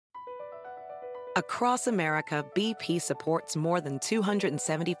Across America, BP supports more than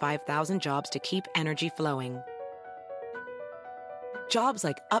 275,000 jobs to keep energy flowing. Jobs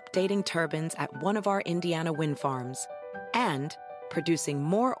like updating turbines at one of our Indiana wind farms and producing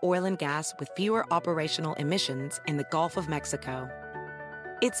more oil and gas with fewer operational emissions in the Gulf of Mexico.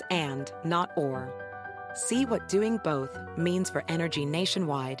 It's and, not or. See what doing both means for energy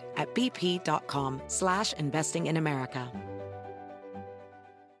nationwide at bp.com/investing in America.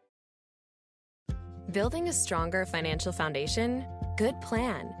 Building a stronger financial foundation? Good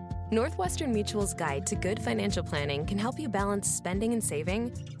plan. Northwestern Mutual's Guide to Good Financial Planning can help you balance spending and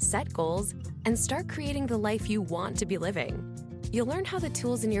saving, set goals, and start creating the life you want to be living. You'll learn how the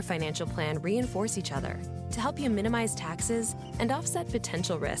tools in your financial plan reinforce each other to help you minimize taxes and offset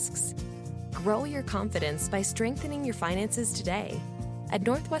potential risks. Grow your confidence by strengthening your finances today at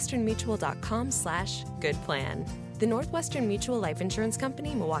northwesternmutual.com/goodplan. The Northwestern Mutual Life Insurance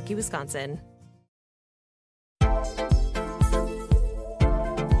Company, Milwaukee, Wisconsin.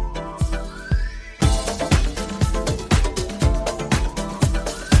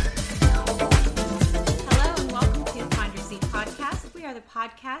 The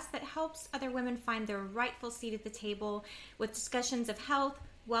podcast that helps other women find their rightful seat at the table with discussions of health,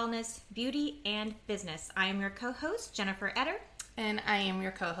 wellness, beauty, and business. I am your co-host, Jennifer Etter. And I am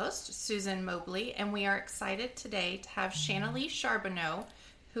your co-host, Susan Mobley. And we are excited today to have Shana-Lee Charbonneau,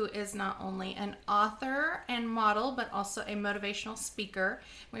 who is not only an author and model, but also a motivational speaker.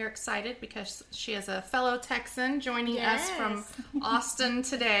 We are excited because she is a fellow Texan joining us from Austin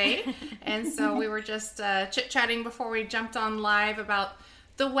today. And so we were just chit-chatting before we jumped on live about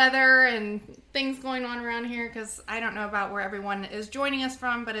the weather and things going on around here, because I don't know about where everyone is joining us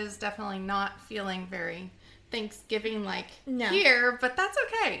from, but is definitely not feeling very Thanksgiving here, but that's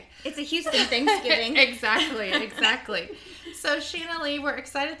okay. It's a Houston Thanksgiving. Exactly. So Shana-Lee, we're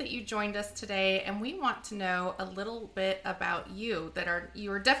excited that you joined us today, and we want to know a little bit about you.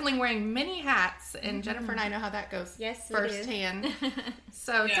 You are definitely wearing many hats, and Jennifer and I know how that goes firsthand.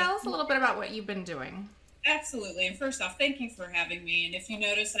 So tell us a little bit about what you've been doing. Absolutely. And first off, thank you for having me. And if you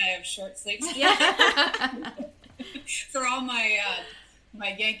notice, I have short sleeves. For all my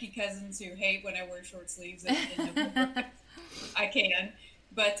Yankee cousins who hate when I wear short sleeves in November, I can.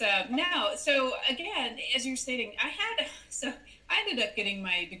 But now, so again, as you're stating, I ended up getting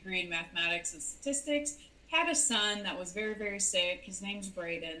my degree in mathematics and statistics, had a son that was very, very sick. His name's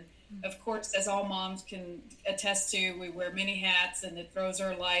Braden. Of course, as all moms can attest to, we wear many hats, and it throws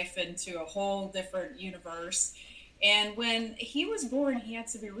our life into a whole different universe. And when he was born, he had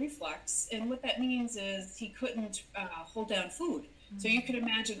severe reflux. And what that means is he couldn't hold down food. So you can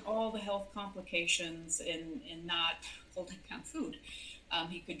imagine all the health complications in not holding down food.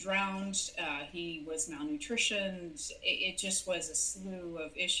 He could drown. He was malnutritioned. It just was a slew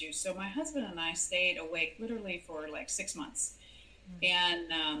of issues. So my husband and I stayed awake literally for 6 months. And,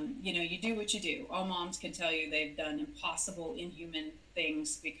 you do what you do. All moms can tell you they've done impossible, inhuman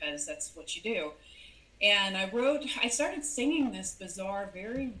things because that's what you do. And I started singing this bizarre,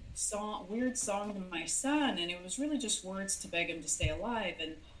 very weird song to my son, and it was really just words to beg him to stay alive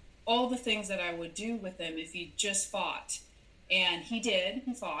and all the things that I would do with him if he just fought. And he did.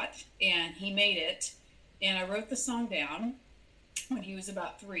 He fought, and he made it. And I wrote the song down when he was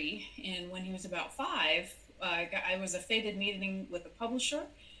about 3, and when he was about 5, I was a fated meeting with a publisher.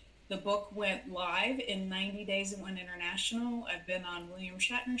 The book went live in 90 days. It went international. I've been on William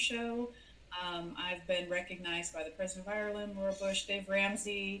Shatner's show. I've been recognized by the President of Ireland, Laura Bush, Dave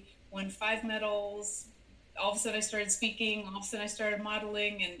Ramsey, won 5 medals. All of a sudden I started speaking. All of a sudden I started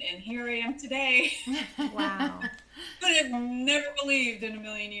modeling, and here I am today. Wow. But I've never believed in a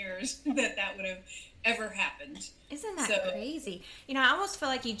million years that would have ever happened. Isn't that crazy? I almost feel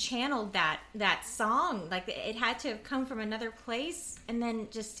like you channeled that song. Like it had to have come from another place and then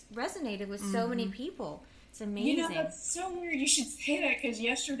just resonated with so many people. It's amazing. That's so weird. You should say that, because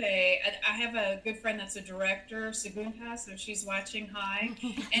yesterday I have a good friend that's a director, Sagunta, so she's watching. Hi.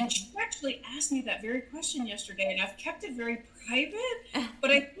 And she actually asked me that very question yesterday, and I've kept it very private,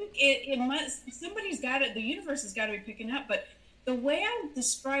 but I think it must, somebody's got it, the universe has got to be picking up. But the way I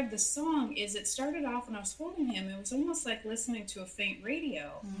describe the song is it started off when I was holding him. It was almost like listening to a faint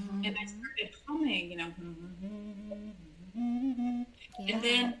radio. And I started humming, and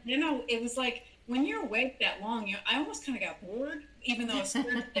then, it was like, when you're awake that long, I almost kind of got bored, even though I was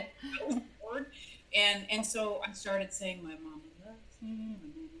bored. And so I started saying, my mama loves me, my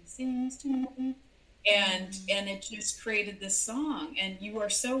mama sings to me. And it just created this song. And you are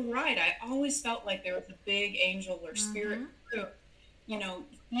so right. I always felt like there was a big angel or spirit group,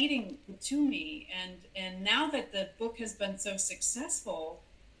 feeding to me. And now that the book has been so successful,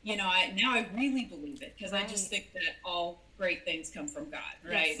 now I really believe it, because Right. I just think that all great things come from God,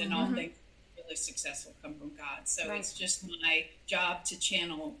 right? Yes. And all things really successful come from God. So Right. it's just my job to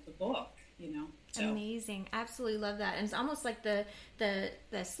channel the book, So Amazing. Absolutely love that. And it's almost like the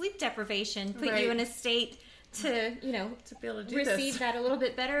sleep deprivation put Right. you in a state to, To be able to do receive this. that a little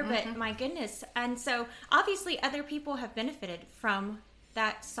bit better, but my goodness. And so obviously other people have benefited from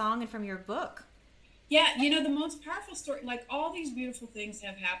that song and from your book. yeah, the most powerful story, like all these beautiful things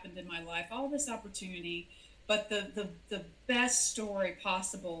have happened in my life, all this opportunity, but the best story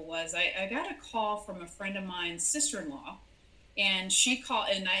possible was I got a call from a friend of mine's sister-in-law, and she called,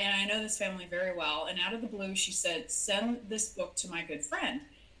 and I know this family very well, and out of the blue she said, send this book to my good friend.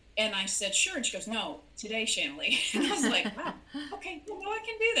 And I said, sure. And she goes, no, today, Shanley. And I was like, wow, okay, well, no, I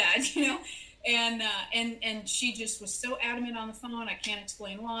can do that, And she just was so adamant on the phone. I can't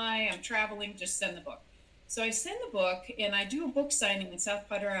explain why. I'm traveling. Just send the book. So I send the book, and I do a book signing in South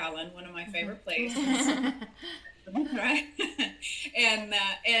Padre Island, one of my favorite places. Right?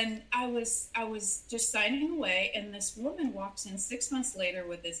 And I was just signing away, and this woman walks in 6 months later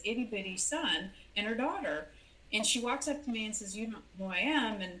with this itty bitty son and her daughter. And she walks up to me and says, you know who I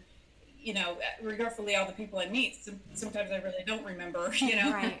am? And, regardfully, all the people I meet, sometimes I really don't remember,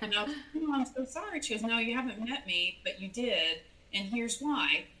 Right. And I was, oh, I'm so sorry. She goes, no, you haven't met me, but you did. And here's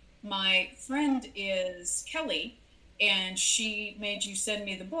why. My friend is Kelly, and she made you send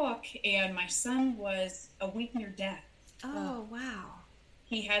me the book, and my son was a week near death. Oh, wow.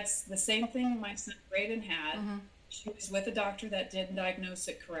 He had the same thing my son Braden had. She was with a doctor that didn't diagnose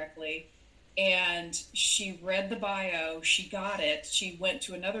it correctly. And she read the bio, she got it. She went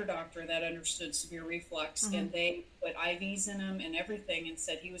to another doctor that understood severe reflux, and they put IVs in him and everything, and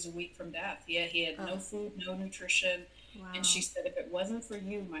said he was a week from death. He had no food, no nutrition. Wow. And she said, if it wasn't for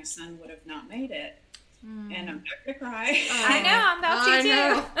you, my son would have not made it. And I'm not going to cry. I know, I'm about to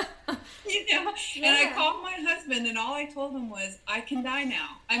I too. And I called my husband, and all I told him was, I can die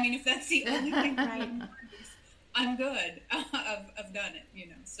now. I mean, if that's the only thing Right. I'm good. I've done it,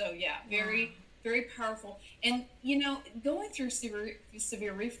 So yeah, very, very powerful. And going through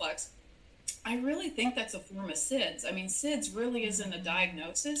severe reflux, I really think that's a form of SIDS. I mean, SIDS really isn't a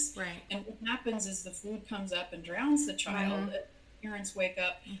diagnosis. Right. And what happens is the food comes up and drowns the child. Parents wake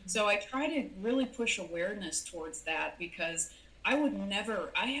up. So I try to really push awareness towards that, because I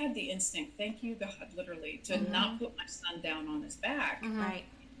had the instinct, thank you God, literally, to not put my son down on his back. Right.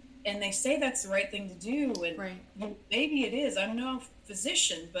 And they say that's the right thing to do, and maybe it is. I'm no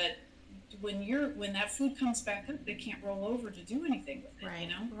physician, but when that food comes back up, they can't roll over to do anything with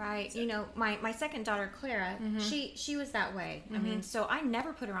it, Right. So, my second daughter, Clara, she was that way. I mean, so I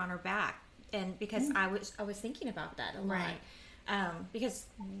never put her on her back, and because I was thinking about that a lot. Because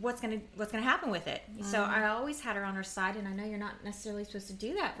what's gonna happen with it? So I always had her on her side, and I know you're not necessarily supposed to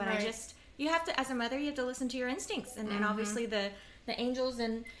do that, but you have to, as a mother, you have to listen to your instincts, and obviously the angels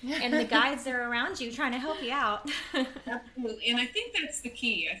and the guides that are around you trying to help you out. Absolutely. And I think that's the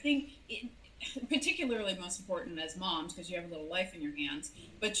key. I think particularly most important as moms, because you have a little life in your hands,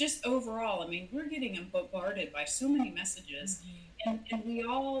 but just overall, I mean, we're getting bombarded by so many messages. And we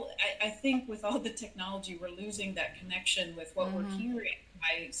all, I think with all the technology, we're losing that connection with what we're hearing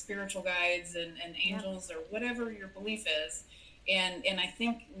by spiritual guides and angels or whatever your belief is. And I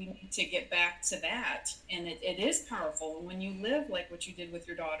think we need to get back to that. And it is powerful. And when you live like what you did with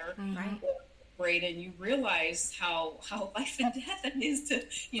your daughter, Braden, you realize how life and death it is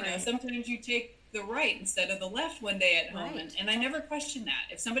to, sometimes you take the right instead of the left one day at home. And I never question that.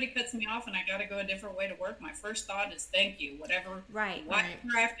 If somebody cuts me off and I got to go a different way to work, my first thought is thank you, whatever. I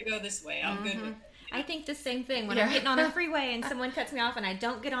have to go this way. I'm good with it. I think the same thing when I'm getting on a freeway and someone cuts me off and I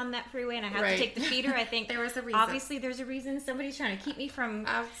don't get on that freeway and I have to take the feeder. I think there was a reason. Obviously, there's a reason. Somebody's trying to keep me from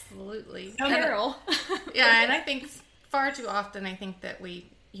peril. And I think far too often, I think that we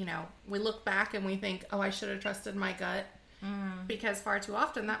look back and we think, oh, I should have trusted my gut. Because far too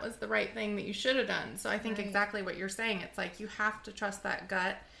often that was the right thing that you should have done. So I think exactly what you're saying. It's like you have to trust that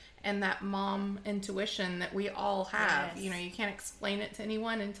gut and that mom intuition that we all have. You can't explain it to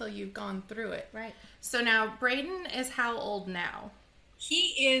anyone until you've gone through it. Right. So now Braden is how old now?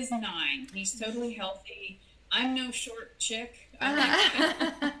 He is 9. He's totally healthy. I'm no short chick.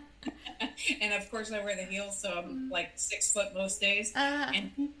 And of course I wear the heels, so I'm like 6 foot most days.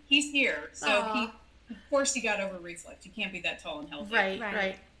 And he's here. So of course he got over reflux. You can't be that tall and healthy.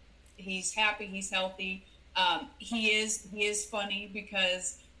 Right. He's happy. He's healthy. He is funny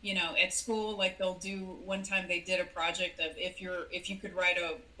because at school, like they'll do, one time they did a project of if you could write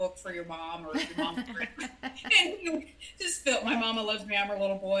a book for your mom, or if your mom and you just felt, my mama loves me, I'm her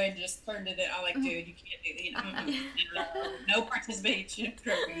little boy, and just turned it in. I'm like, dude, you can't do that. No participation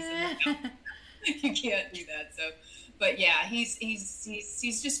trophies. You can't do that. So, but yeah, he's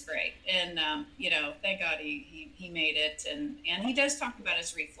just great. And, thank God he made it. And he does talk about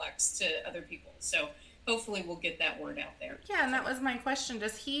his reflex to other people. So hopefully we'll get that word out there. Yeah, and that was my question.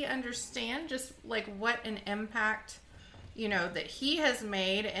 Does he understand just like what an impact, that he has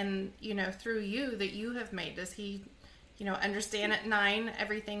made, and, through you that you have made? Does he, understand at 9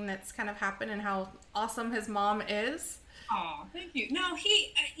 everything that's kind of happened and how awesome his mom is? Oh, thank you. No,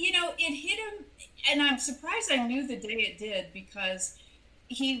 he, it hit him, and I'm surprised I knew the day it did, because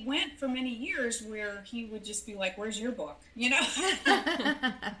he went for many years where he would just be like, "Where's your book?"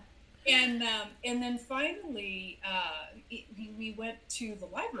 And then finally, we went to the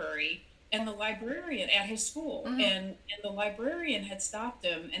library, and the librarian at his school, and the librarian had stopped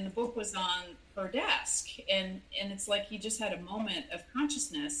him, and the book was on her desk, and it's like he just had a moment of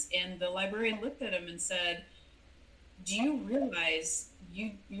consciousness, and the librarian looked at him and said, "Do you realize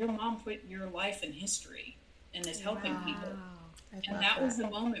your mom put your life in history and is helping people?" And that was the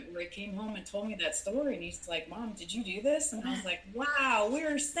moment where he came home and told me that story, and he's like, "Mom, did you do this?" And I was like, "Wow,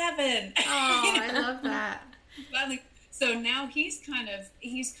 we're 7." Oh, I love that. So now he's kind of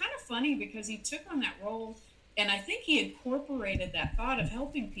funny, because he took on that role, and I think he incorporated that thought of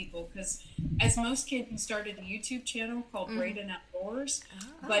helping people, because as most kids, he started a YouTube channel called Braden Outdoors,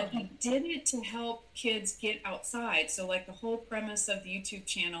 but he did it to help kids get outside. So like the whole premise of the YouTube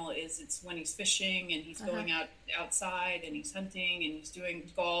channel is it's when he's fishing and he's going outside and he's hunting and he's doing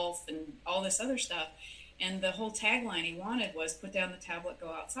golf and all this other stuff. And the whole tagline he wanted was "Put down the tablet, go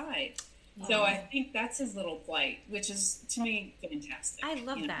outside." So I think that's his little plight, which is, to me, fantastic. I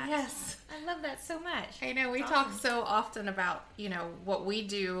love that. Yes. I love that so much. I know we talk so often about, what we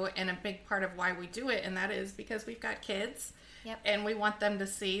do, and a big part of why we do it, and that is because we've got kids. Yep. And we want them to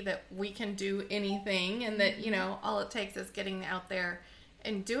see that we can do anything, and that, all it takes is getting out there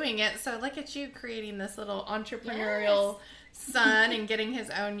and doing it. So look at you creating this little entrepreneurial son and getting his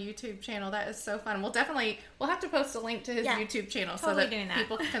own YouTube channel. That is so fun. We'll have to post a link to his YouTube channel so that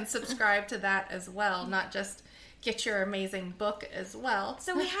people can subscribe to that as well, not just get your amazing book as well.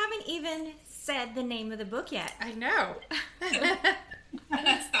 So we haven't even said the name of the book yet. I know.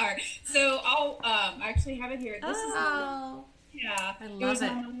 Sorry. So I'll actually have it here. This is I love it.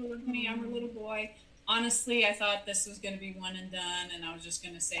 My mama with me. I'm her little boy. Honestly, I thought this was going to be one and done, and I was just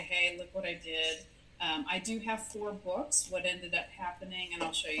going to say, "Hey, look what I did." I do have 4 books, what ended up happening, and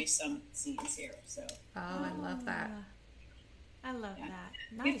I'll show you some scenes here. So. I love that. I love that.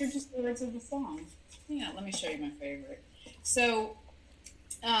 These Nice. are just the words of the song. Yeah, let me show you my favorite. So,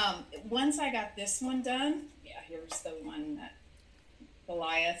 once I got this one done, here's the one that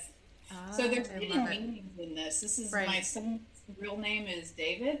Goliath. So there's hidden meanings in this. This is my son's real name is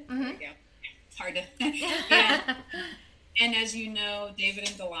David. There we go. It's hard to. And as you know, David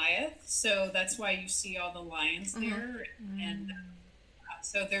and Goliath, so that's why you see all the lions there, and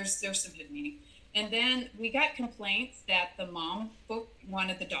so there's some hidden meaning. And then we got complaints that the mom book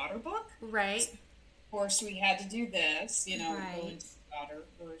wanted the daughter book. Right. So of course, we had to do this, go into the daughter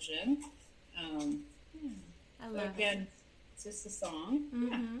version. I love again, it's just a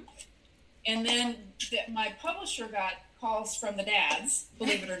song. And then my publisher got calls from the dads,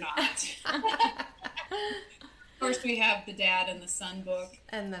 believe it or not. Of course, we have the dad and the son book.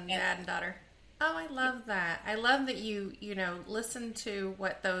 And then dad and daughter. Oh, I love that. I love that you listened to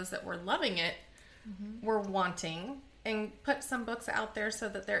what those that were loving it were wanting, and put some books out there so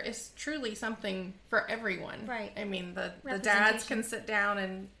that there is truly something for everyone. Right. I mean, the dads can sit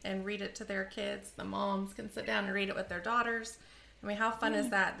down and read it to their kids. The moms can sit down and read it with their daughters. I mean, how fun is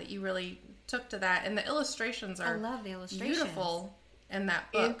that you really took to that? And the illustrations are beautiful in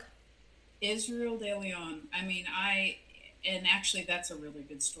that book. Israel De Leon. I mean, and actually that's a really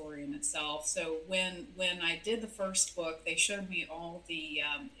good story in itself. So when I did the first book, they showed me all the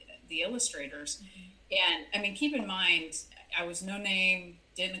illustrators. And I mean, keep in mind, I was no name,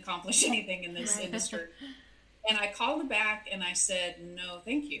 didn't accomplish anything in this industry. And I called them back and I said, "No,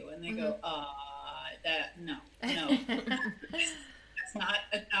 thank you." And they go, no, that's not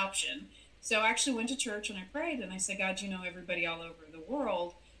an option. So I actually went to church and I prayed and I said, "God, everybody all over the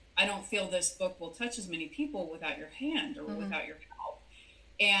world, I don't feel this book will touch as many people without your hand or without your help."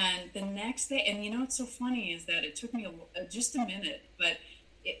 And the next day, and what's so funny is that it took me just a minute, but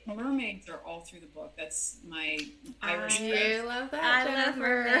mermaids are all through the book. That's my Irish You friend. love that, I love Jennifer.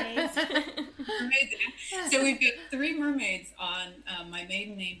 mermaids. So we've got 3 mermaids on, my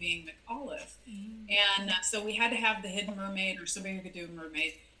maiden name being McAuliffe. And so we had to have the hidden mermaid or somebody who could do a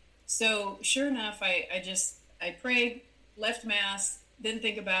mermaid. So sure enough, I prayed, left Mass, didn't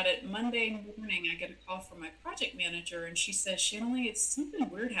think about it. Monday morning, I get a call from my project manager, and she says, Shanley, it's something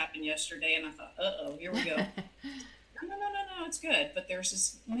weird happened yesterday. And I thought, uh-oh, here we go. No, it's good. But there's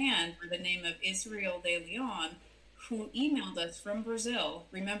this man by the name of Israel de Leon who emailed us from Brazil.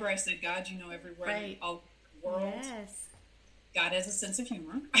 Remember I said, God, you know everywhere, Right. all over the world. Yes. God has a sense of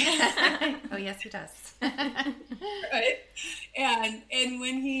humor. Oh, yes, he does. Right? And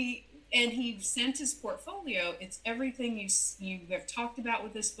when he sent his portfolio, it's everything you have talked about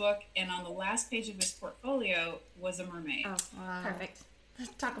with this book, and on the last page of his portfolio was a mermaid. Oh, Wow. perfect.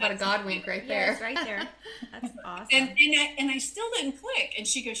 Talk about a God wink right there. Yes, right there. That's awesome. And I still didn't click. And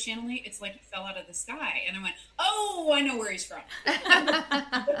she goes, Shanley, it's like he fell out of the sky. And I went, oh, I know where he's from.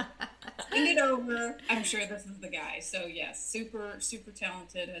 Send it over. I'm sure this is the guy. So yes, super, super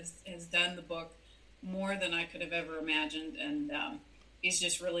talented, has done the book more than I could have ever imagined. And he's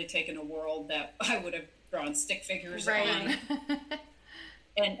just really taken a world that I would have drawn stick figures Right. on.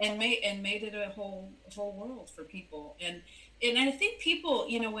 And made it a whole world for people. And I think people,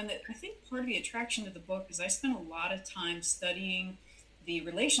 I think part of the attraction to the book is I spent a lot of time studying the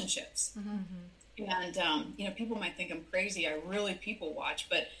relationships. And, people might think I'm crazy. I really people watch,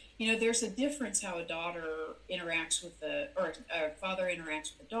 but, there's a difference how a daughter interacts with or a father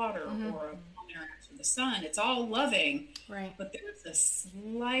interacts with a daughter, or a mom interacts with a son. It's all loving, Right. but there's a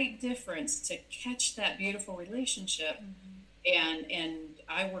slight difference to catch that beautiful relationship. And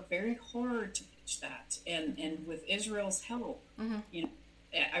I work very hard to catch that. And with Israel's help,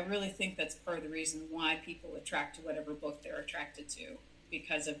 I really think that's part of the reason why people attract to whatever book they're attracted to,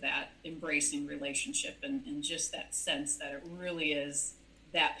 because of that embracing relationship and just that sense that it really is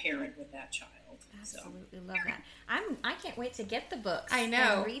that parent with that child. Absolutely love that. I can't wait to get the books. I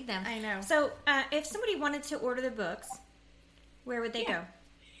know. And read them. I know. So, if somebody wanted to order the books, where would they go?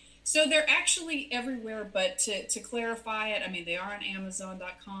 So they're actually everywhere, but to clarify it, I mean, they are on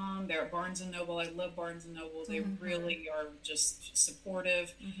Amazon.com. They're at Barnes & Noble. I love Barnes & Noble. They really are just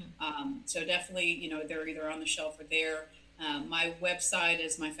supportive. So definitely, they're either on the shelf or there. My website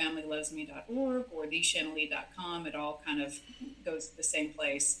is myfamilylovesme.org or theshanley.com. It all kind of goes to the same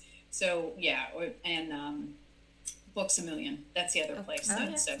place. So, yeah, and Books A Million. That's the other place. Oh,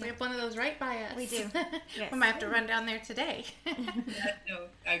 yes. So, We have one of those right by us. We do. Yes. We might have to run down there today. no,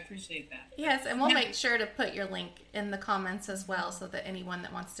 I appreciate that. Yes, and we'll make sure to put your link in the comments as well, so that anyone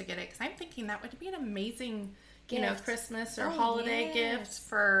that wants to get it, because I'm thinking that would be an amazing, Christmas or holiday gift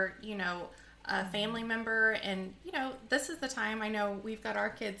for, a family member. And, this is the time, I know we've got our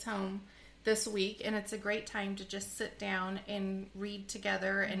kids home this week, and it's a great time to just sit down and read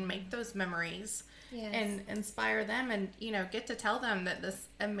together and make those memories. Yes. And inspire them, and get to tell them that this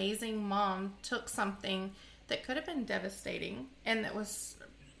amazing mom took something that could have been devastating and that was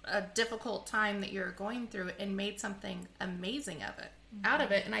a difficult time that you're going through and made something amazing of it out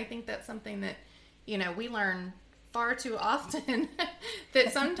of it. And I think that's something that we learn far too often,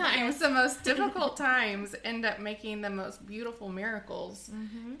 that sometimes the most difficult times end up making the most beautiful miracles,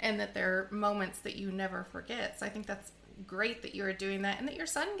 and that they're moments that you never forget. So I think that's great that you're doing that, and that your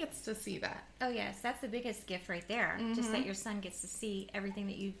son gets to see that. Oh, yes. That's the biggest gift right there. Just that your son gets to see everything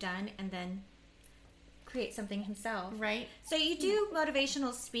that you've done and then create something himself. Right. So you do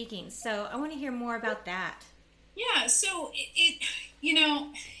motivational speaking. So I want to hear more about that. Yeah, so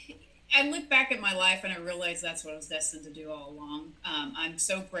I look back at my life and I realize that's what I was destined to do all along. I'm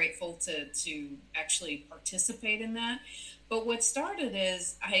so grateful to actually participate in that. But what started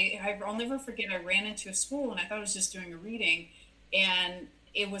is, I'll never forget, I ran into a school and I thought I was just doing a reading, and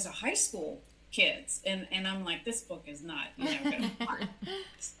it was a high school kids. And I'm like, this book is not, going to fly.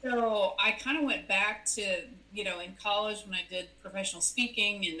 So I kind of went back to, in college when I did professional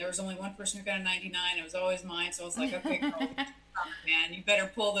speaking, and there was only one person who got a 99. It was always mine. So I was like, okay, girl, man, you better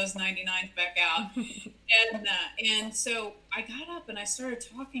pull those 99s back out. And so I got up and I started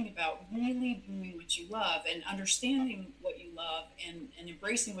talking about really doing what you love and understanding what you love and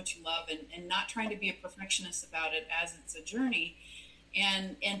embracing what you love, and not trying to be a perfectionist about it as it's a journey.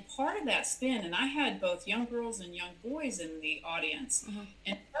 And part of that spin, and I had both young girls and young boys in the audience,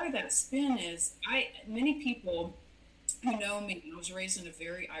 and part of that spin is many people who know me, I was raised in a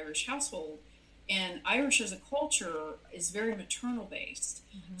very Irish household, and Irish as a culture is very maternal based.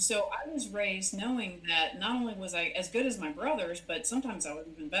 So I was raised knowing that not only was I as good as my brothers, but sometimes I was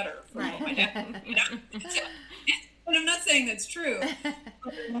even better for my dad. And I'm not saying that's true,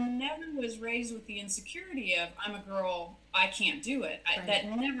 but I never was raised with the insecurity of, I'm a girl, I can't do it. That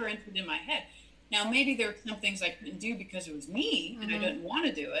never entered in my head. Now, maybe there were some things I couldn't do because it was me and I didn't want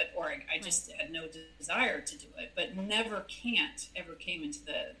to do it, or I just had no desire to do it, but never ever came into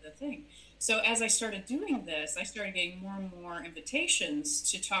the thing. So as I started doing this, I started getting more and more invitations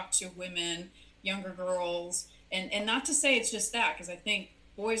to talk to women, younger girls, and not to say it's just that, because I think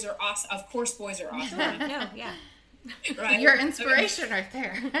boys are awesome. Of course, boys are awesome. No, yeah. Right? Your inspiration right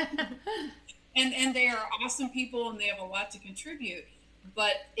there. and they are awesome people and they have a lot to contribute.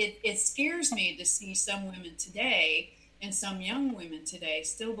 But it scares me to see some women today and some young women today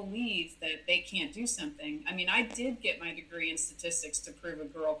still believe that they can't do something. I mean, I did get my degree in statistics to prove a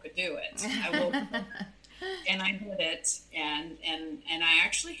girl could do it. I will, and I did it. And I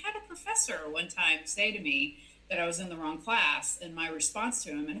actually had a professor one time say to me that I was in the wrong class, and my response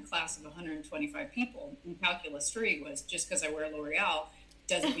to him in a class of 125 people in Calculus 3 was, just because I wear L'Oreal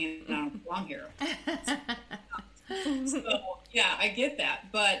doesn't mean I don't belong here. So, yeah, I get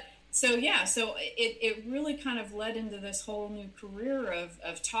that. But so it really kind of led into this whole new career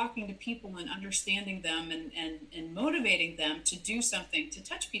of talking to people and understanding them and motivating them to do something, to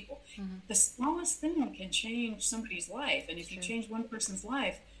touch people. Mm-hmm. The smallest thing can change somebody's life. And if you change one person's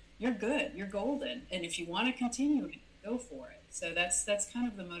life, you're good, you're golden. And if you want to continue, go for it. So that's kind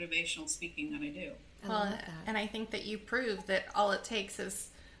of the motivational speaking that I do. Well, and I think that you proved that all it takes is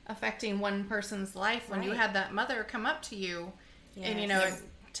affecting one person's life. When you had that mother come up to you and,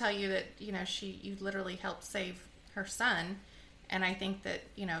 tell you that, you literally helped save her son. And I think that,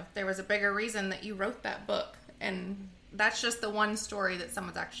 there was a bigger reason that you wrote that book. And that's just the one story that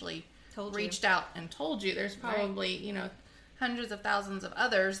someone's actually reached out and told you. There's probably, hundreds of thousands of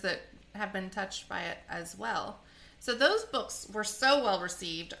others that have been touched by it as well. So those books were so well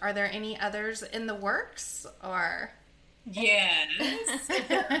received. Are there any others in the works, or? Yes.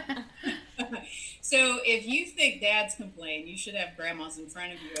 So if you think dads complain, you should have grandmas in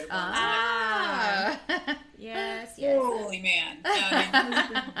front of you at a Yes. Holy man.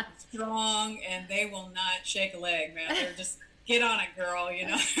 They're strong, and they will not shake a leg, man. They're just, get on it, girl,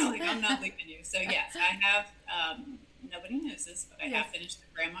 like, I'm not leaving you. So yes, I have, nobody knows this, but I have finished the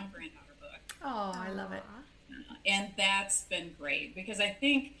grandma and granddaughter book. Oh, I love it. And that's been great, because I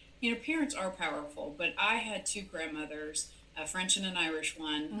think, parents are powerful, but I had two grandmothers, a French and an Irish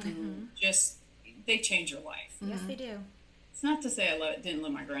one, who they change your life. Yes, they do. It's not to say I didn't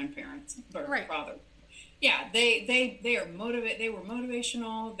love my grandparents or right. father. Yeah, they are they were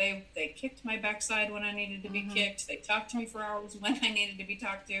motivational. They kicked my backside when I needed to be kicked. They talked to me for hours when I needed to be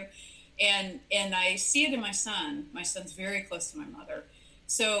talked to. And I see it in my son. My son's very close to my mother.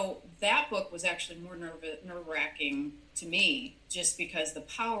 So that book was actually more nerve-wracking to me, just because the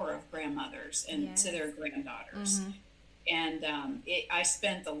power of grandmothers and to their granddaughters. And I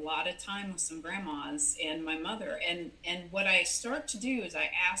spent a lot of time with some grandmas and my mother. And what I start to do is I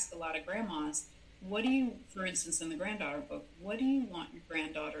ask a lot of grandmas, what do you, for instance, in the granddaughter book, what do you want your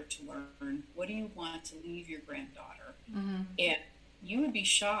granddaughter to learn? What do you want to leave your granddaughter? And you would be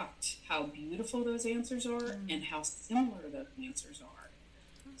shocked how beautiful those answers are and how similar those answers are.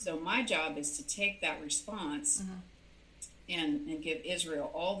 So my job is to take that response and give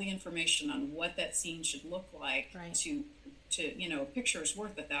Israel all the information on what that scene should look like to a picture is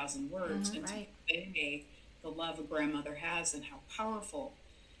worth 1,000 words, and to convey the love a grandmother has and how powerful.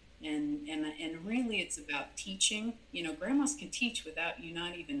 And really it's about teaching. Grandmas can teach without you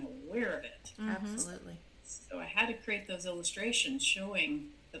not even aware of it. Absolutely. So I had to create those illustrations showing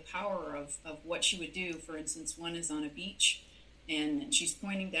the power of what she would do. For instance, one is on a beach, and she's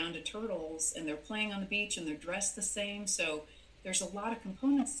pointing down to turtles, and they're playing on the beach, and they're dressed the same. So there's a lot of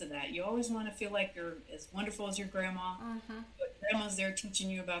components to that. You always want to feel like you're as wonderful as your grandma, but grandma's there teaching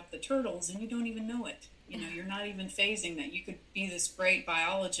you about the turtles, and you don't even know it. You're not even phasing that you could be this great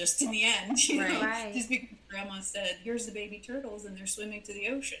biologist in the end. Just because grandma said, here's the baby turtles, and they're swimming to the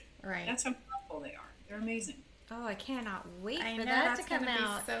ocean. Right. That's how powerful they are. They're amazing. Oh, I cannot wait for that to come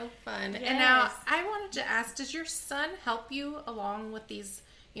out. Be so fun. Yes. And now I wanted to ask, does your son help you along with these?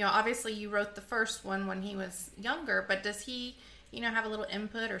 Obviously you wrote the first one when he was younger, but does he, have a little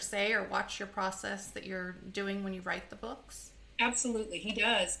input or say or watch your process that you're doing when you write the books? Absolutely, he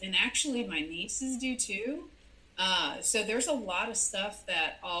does. And actually my nieces do too. So there's a lot of stuff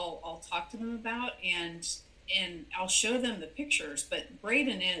that I'll talk to them about, and I'll show them the pictures. But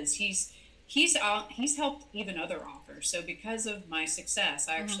Braden he's helped even other authors. So because of my success,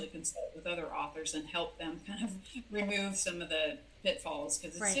 I actually consult with other authors and help them kind of remove some of the pitfalls,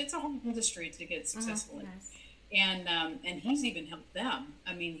 because it's a whole industry to get successful in. And he's even helped them.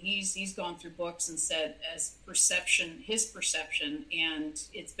 I mean, he's gone through books and said his perception, and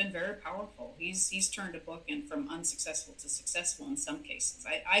it's been very powerful. He's turned a book in from unsuccessful to successful in some cases.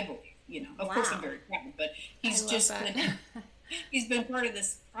 I believe, of course I'm very proud, but he's just been, he's been part of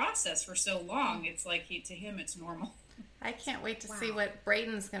this process for so long. It's like to him it's normal. I can't wait to see what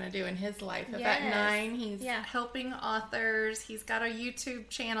Braden's going to do in his life. If at 9, he's helping authors. He's got a YouTube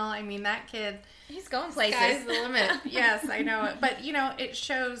channel. I mean, that kid... He's going places. Sky's the limit. Yes, I know it. But, it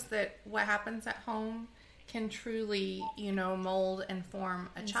shows that what happens at home can truly, mold and form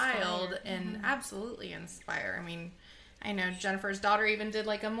a child and absolutely inspire. I mean, I know Jennifer's daughter even did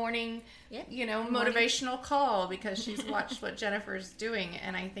like a morning, motivational call because she's watched what Jennifer's doing.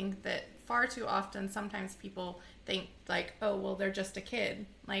 And I think that far too often, sometimes people think like, oh, well, they're just a kid.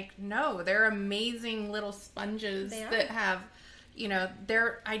 Like, no, they're amazing little sponges that have,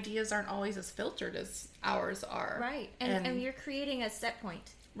 their ideas aren't always as filtered as ours are. Right. And you're creating a set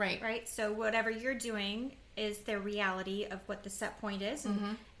point. Right. Right. So whatever you're doing is their reality of what the set point is.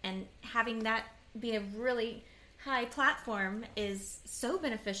 And having that be a really high platform is so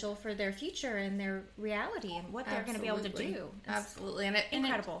beneficial for their future and their reality and what they're going to be able to do. Absolutely. And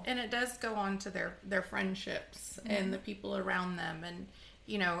incredible. And it does go on to their friendships and the people around them. And,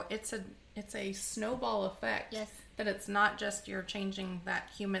 it's a snowball effect. Yes. That it's not just you're changing that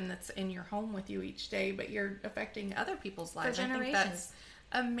human that's in your home with you each day, but you're affecting other people's lives. For generations. I think that's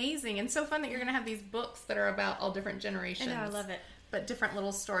amazing. And so fun that you're going to have these books that are about all different generations. I know, I love it. But different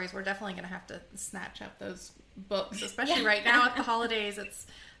little stories. We're definitely going to have to snatch up those books, especially right now at the holidays. It's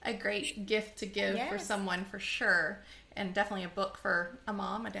a great gift to give for someone for sure. And definitely a book for a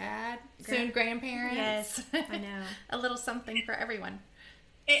mom, a dad, soon grandparents. Yes, I know. A little something for everyone.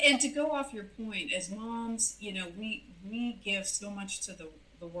 And to go off your point, as moms, we give so much to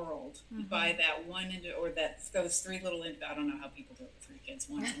the world by that one or those 3 little, I don't know how people do it with 3 kids,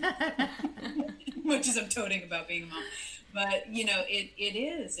 one, much as I'm toting about being a mom. But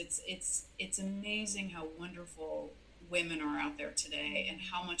it's amazing how wonderful women are out there today and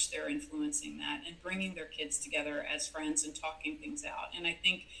how much they're influencing that and bringing their kids together as friends and talking things out. And I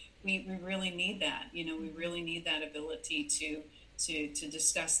think we really need that. We really need that ability to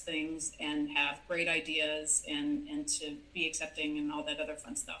discuss things and have great ideas and to be accepting and all that other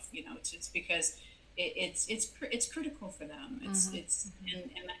fun stuff. It's because it's critical for them. It's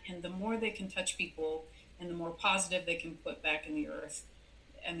and the more they can touch people and the more positive they can put back in the earth,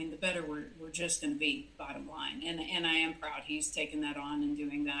 I mean, the better we're just going to be, bottom line. And I am proud he's taken that on and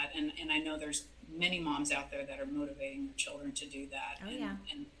doing that. And I know there's many moms out there that are motivating their children to do that.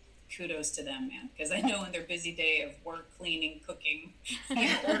 And kudos to them, man. Because I know in their busy day of work, cleaning, cooking,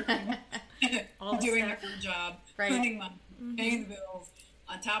 working, doing their job, earning money, paying the bills.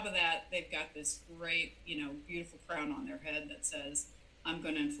 On top of that, they've got this great, beautiful crown on their head that says, I'm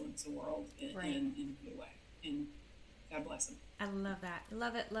going to influence the world in a good way. And God bless them. I love that.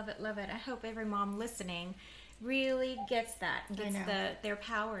 Love it, love it, love it. I hope every mom listening really gets their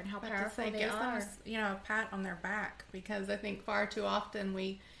power and how powerful they are. Them a pat on their back, because I think far too often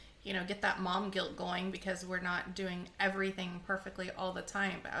we, get that mom guilt going because we're not doing everything perfectly all the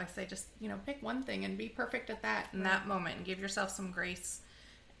time. But I say just, pick one thing and be perfect at that in that moment and give yourself some grace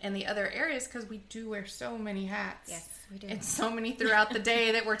in the other areas, because we do wear so many hats. Yes, we do. And so many throughout the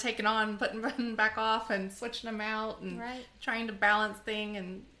day that we're taking on, putting back off and switching them out and trying to balance things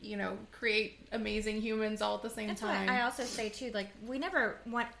and, create amazing humans all at the same time. That's why I also say too, like, we never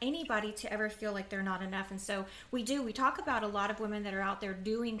want anybody to ever feel like they're not enough. And so we talk about a lot of women that are out there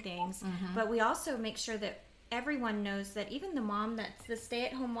doing things, but we also make sure that everyone knows that even the mom that's the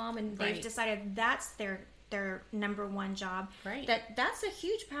stay-at-home mom and they've decided that's their number one job, that's a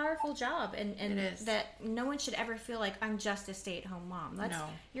huge, powerful job, and that no one should ever feel like I'm just a stay-at-home mom.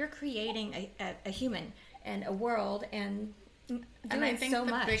 You're creating a human and a world, and I think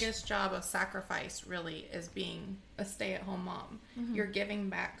the biggest job of sacrifice really is being a stay-at-home mom. You're giving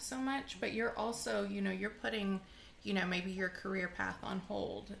back so much, but you're also, you're putting, maybe your career path on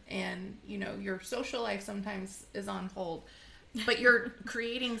hold, and your social life sometimes is on hold. But you're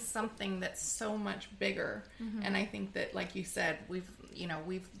creating something that's so much bigger. And I think that, like you said, we've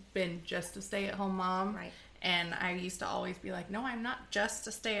been just a stay-at-home mom. Right. And I used to always be like, no, I'm not just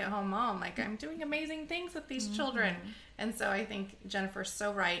a stay-at-home mom. Like, I'm doing amazing things with these children. And so I think Jennifer's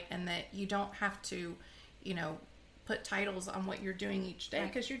so right, and that you don't have to, put titles on what you're doing each day,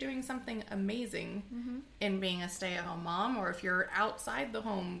 because you're doing something amazing in being a stay-at-home mom. Or if you're outside the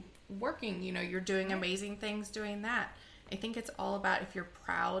home working, you're doing amazing things doing that. I think it's all about, if you're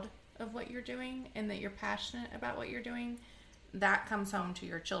proud of what you're doing and that you're passionate about what you're doing, that comes home to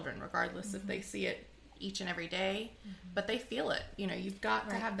your children, regardless if they see it, each and every day, but they feel it. You know, you've got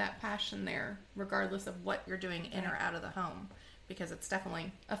to have that passion there, regardless of what you're doing in or out of the home, because it's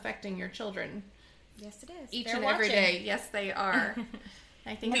definitely affecting your children. Yes, it is. Each They're and watching. every day. Yes, they are.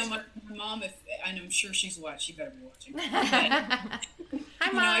 I think You know, my mom, and I'm sure she's watched, she better be watching.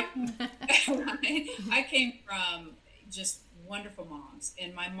 Hi, Mom. I came from just wonderful moms.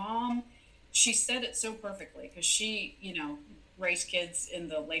 And my mom, she said it so perfectly because she, you know, raised kids in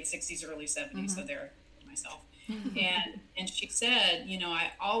the late 60s, early 70s. So there, myself. And she said, you know,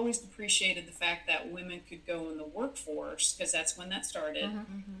 I always appreciated the fact that women could go in the workforce because that's when that started.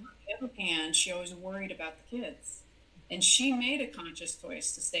 On the other hand, she always worried about the kids. And she made a conscious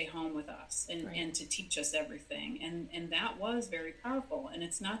choice to stay home with us and to teach us everything. And that was very powerful. And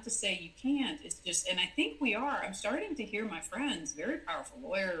it's not to say you can't. It's just, and I think we are. I'm starting to hear my friends, very powerful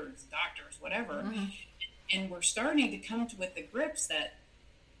lawyers, doctors, whatever. And we're starting to come with the grips that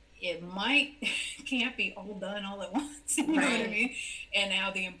it can't be all done all at once. You know what I mean? And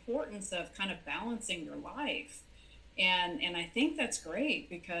now the importance of kind of balancing your life. And I think that's great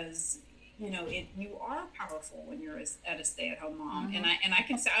because, you know, you are powerful when you're at a stay-at-home mom. And I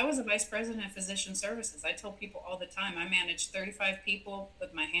can say I was a vice president of physician services. I tell people all the time, I managed 35 people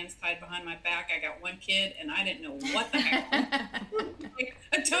with my hands tied behind my back. I got one kid, and I didn't know what the heck. Like,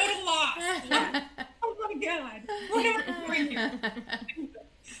 a total loss. Oh my God, what am I doing here?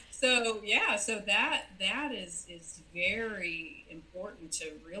 So yeah, so that is very important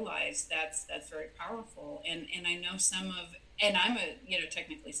to realize. That's very powerful. And I know and I'm a, you know,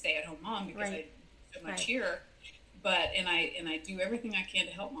 technically stay-at-home mom because I do so much here, but and I do everything I can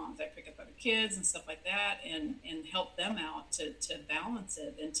to help moms. I pick up other kids and stuff like that, and help them out to balance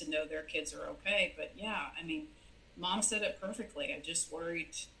it and to know their kids are okay. But yeah, I mean, Mom said it perfectly. I just worried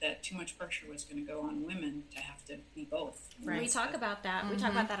that too much pressure was going to go on women to have to be both. We talk about that. We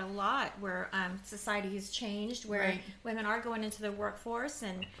talk about that a lot, where society has changed, where women are going into the workforce,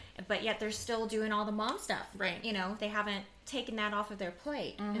 but yet they're still doing all the mom stuff. Right. You know, they haven't taken that off of their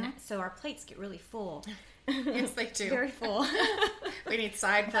plate, and so our plates get really full. Yes, they do. Very full. We need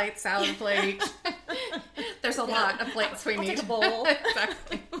side plate, salad plate. There's a lot of plates we need. Take a bowl.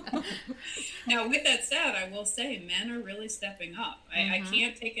 Exactly. Now, with that said, I will say men are really stepping up. I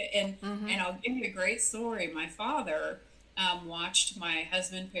can't take it, and I'll give you a great story. My father watched my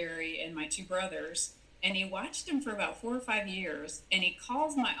husband Perry and my two brothers, and he watched them for about 4 or 5 years, and he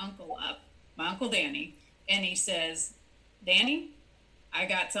calls my uncle up, my Uncle Danny, and he says, "Danny, I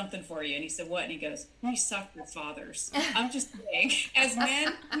got something for you." And he said, "What?" And he goes, "We suck with fathers." I'm just saying, as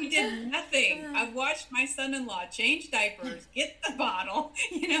men, we did nothing. I've watched my son-in-law change diapers, get the bottle,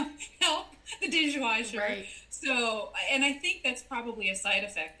 you know, help the dishwasher. Right. So, and I think that's probably a side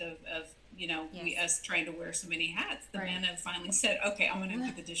effect of you know, us trying to wear so many hats. The men have finally said, okay, I'm going to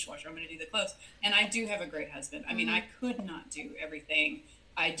do the dishwasher. I'm going to do the clothes. And I do have a great husband. I mean, I could not do everything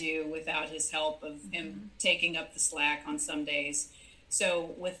I do without his help of him taking up the slack on some days.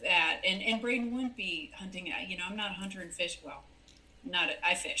 So with that, and Braden wouldn't be hunting. You know, I'm not a hunter and fish. Well,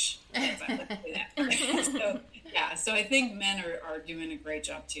 I fish. Yes, I would say that. So yeah, so I think men are doing a great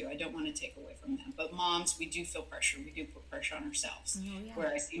job too. I don't want to take away from them, but moms, we do feel pressure. We do put pressure on ourselves.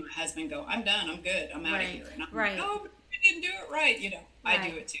 Where I see my husband go, "I'm done. I'm good. I'm out of here." And I'm like, "Oh, but you didn't do it right." You know, I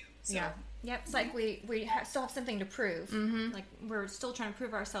do it too. So. Yeah. Yep, it's like we still have something to prove. Like we're still trying to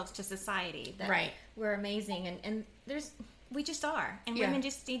prove ourselves to society that we're amazing, and we just are. And women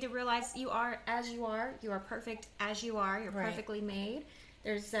just need to realize you are as you are. You are perfect as you are. You're perfectly made.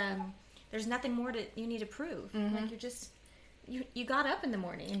 There's nothing more you need to prove. Like you're just you got up in the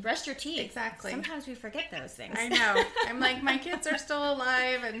morning and brushed your teeth. Exactly. Sometimes we forget those things. I know. I'm like, my kids are still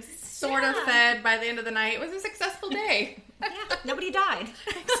alive and sort of fed by the end of the night. It was a successful day. Nobody died.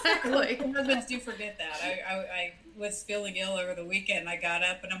 Exactly. Husbands do forget that. I was feeling ill over the weekend. I got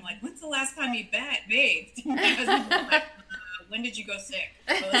up and I'm like, "When's the last time you bathed?" My husband was like, "When did you go sick?"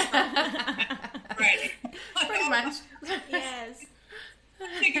 Right. Pretty much. Yes.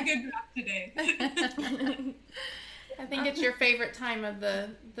 Take a good bath today. I think it's your favorite time of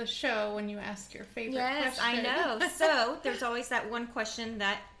the show when you ask your favorite question. Yes, I know. So there's always that one question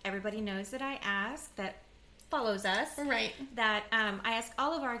that everybody knows that I ask that follows us. Right. That I ask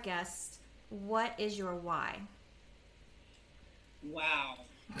all of our guests, what is your why? Wow.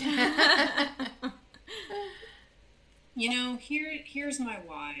 You know, here's my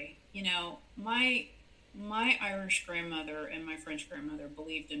why. You know, my Irish grandmother and my French grandmother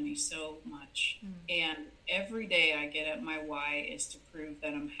believed in me so much. And every day I get up, my why is to prove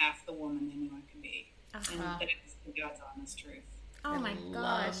that I'm half the woman they knew I can be. And that is the God's honest truth. Oh my gosh.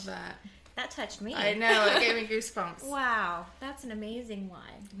 Love that. that touched me. I know, it gave me goosebumps. Wow, that's an amazing why.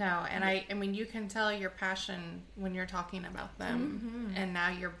 No, and I mean, you can tell your passion when you're talking about them, and now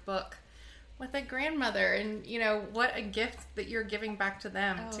your book with a grandmother, and what a gift that you're giving back to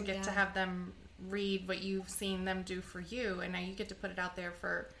them to get to have them read what you've seen them do for you, and now you get to put it out there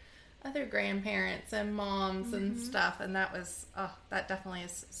for other grandparents and moms and stuff, and that was that definitely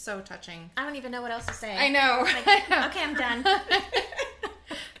is so touching. I don't even know what else to say. I know. Okay, I'm done.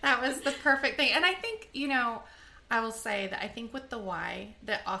 That was the perfect thing. And I think, I will say that I think with the why,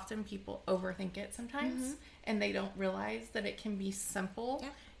 that often people overthink it sometimes, and they don't realize that it can be simple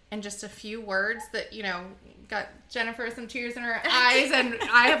and just a few words that, got Jennifer some tears in her eyes, and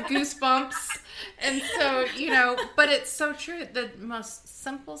I have goosebumps. And so, but it's so true. The most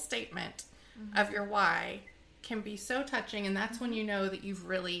simple statement of your why can be so touching, and that's when you know that you've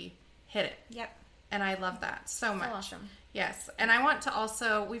really hit it. Yep. And I love that so much. Awesome. Yes. And I want to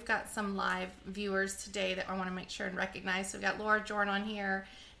also, we've got some live viewers today that I want to make sure and recognize. So we've got Laura Jordan on here,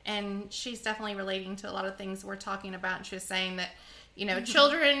 and she's definitely relating to a lot of things we're talking about. And she was saying that,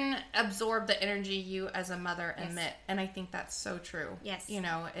 children absorb the energy you as a mother emit. And I think that's so true. Yes.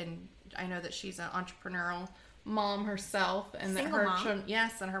 And I know that she's an entrepreneurial mom herself, and Single that her mom.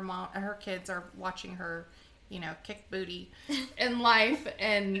 children, and her kids are watching her, kick booty in life.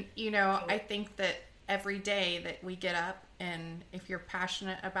 And, I think that every day that we get up, and if you're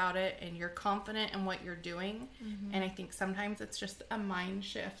passionate about it and you're confident in what you're doing, and I think sometimes it's just a mind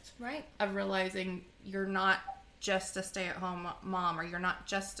shift, Right. of realizing you're not just a stay-at-home mom, or you're not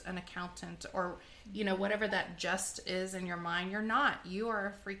just an accountant, or whatever that just is in your mind. You're not. You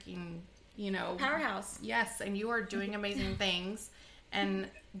are a freaking powerhouse. Yes, and you are doing amazing things, and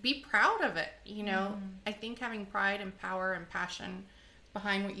be proud of it. I think having pride and power and passion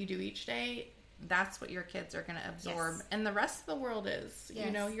behind what you do each day, that's what your kids are going to absorb. Yes. And the rest of the world is.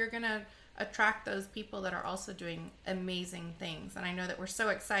 Yes. You're going to attract those people that are also doing amazing things. And I know that we're so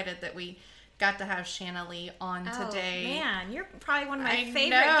excited that we got to have Shanna Lee on today. Man, you're probably one of my favorite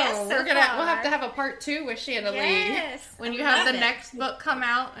know. guests so We'll far. have to have a part 2 with Shanna Lee Yes, when I you have love the it. next book come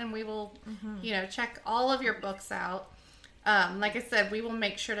out, and we will check all of your books out. Like I said, we will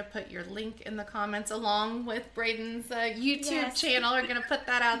make sure to put your link in the comments along with Braden's YouTube channel. We're going to put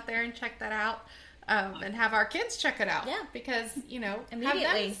that out there and check that out. And have our kids check it out. Yeah. Because, have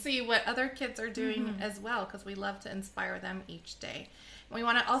Immediately. them see what other kids are doing as well, because we love to inspire them each day. We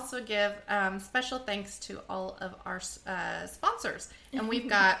want to also give special thanks to all of our sponsors. And we've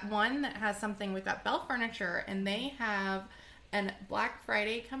got one that has something. We've got Bell Furniture, and they have a Black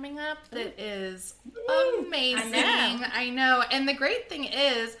Friday coming up that is amazing. I know. And the great thing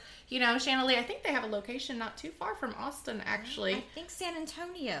is, Shanna Lee, I think they have a location not too far from Austin, actually. I think San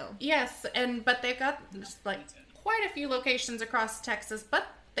Antonio. Yes, but they've got quite a few locations across Texas, but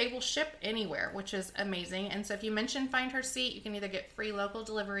they will ship anywhere, which is amazing. And so if you mention Find Her Seat, you can either get free local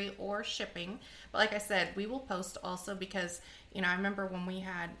delivery or shipping. But like I said, we will post also because, I remember when we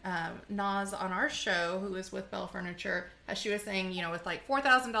had Naz on our show, who was with Bell Furniture, as she was saying, with like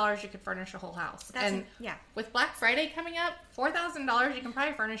 $4,000, you could furnish a whole house. With Black Friday coming up, $4,000, you can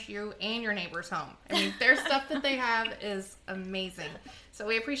probably furnish you and your neighbor's home. I mean, their stuff that they have is amazing. So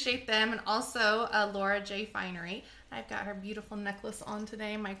we appreciate them. And also Laura J. Finery. I've got her beautiful necklace on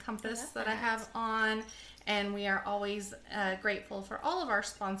today, my compass that I have on. And we are always grateful for all of our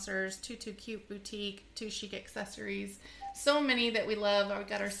sponsors, Too Cute Boutique, Too Chic Accessories, so many that we love. We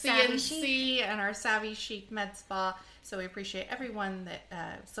got our Savvy CNC and our Savvy Chic Med Spa. So we appreciate everyone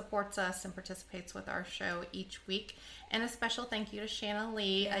that supports us and participates with our show each week. And a special thank you to Shanna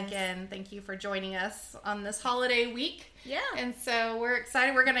Lee. Yes. Again, thank you for joining us on this holiday week. Yeah. And so we're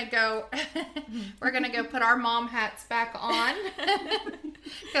excited. We're gonna go. We're gonna go put our mom hats back on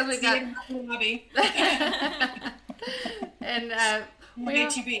because we got. Lobby. And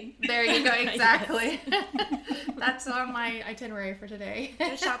HEB. there you go. Exactly. That's on my itinerary for today.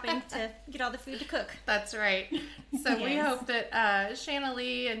 Go shopping to get all the food to cook. That's right. So we Yes. hope that Shanna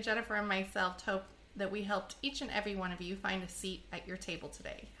Lee and Jennifer and myself hope that we helped each and every one of you find a seat at your table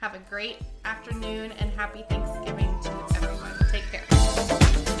today. Have a great afternoon and happy Thanksgiving to everyone. Take care.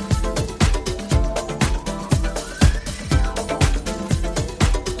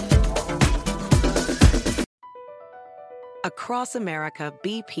 Across America,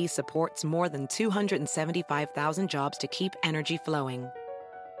 BP supports more than 275,000 jobs to keep energy flowing.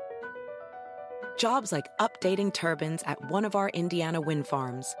 Jobs like updating turbines at one of our Indiana wind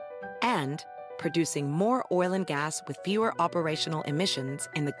farms and producing more oil and gas with fewer operational emissions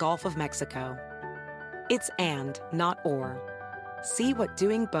in the Gulf of Mexico. It's and, not or. See what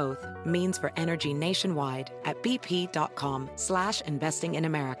doing both means for energy nationwide at bp.com/investing in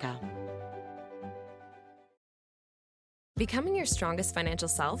America. Becoming your strongest financial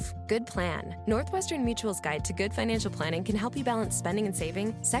self? Good plan. Northwestern Mutual's Guide to Good Financial Planning can help you balance spending and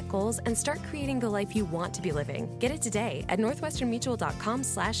saving, set goals, and start creating the life you want to be living. Get it today at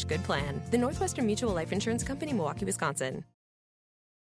northwesternmutual.com/goodplan. The Northwestern Mutual Life Insurance Company, Milwaukee, Wisconsin.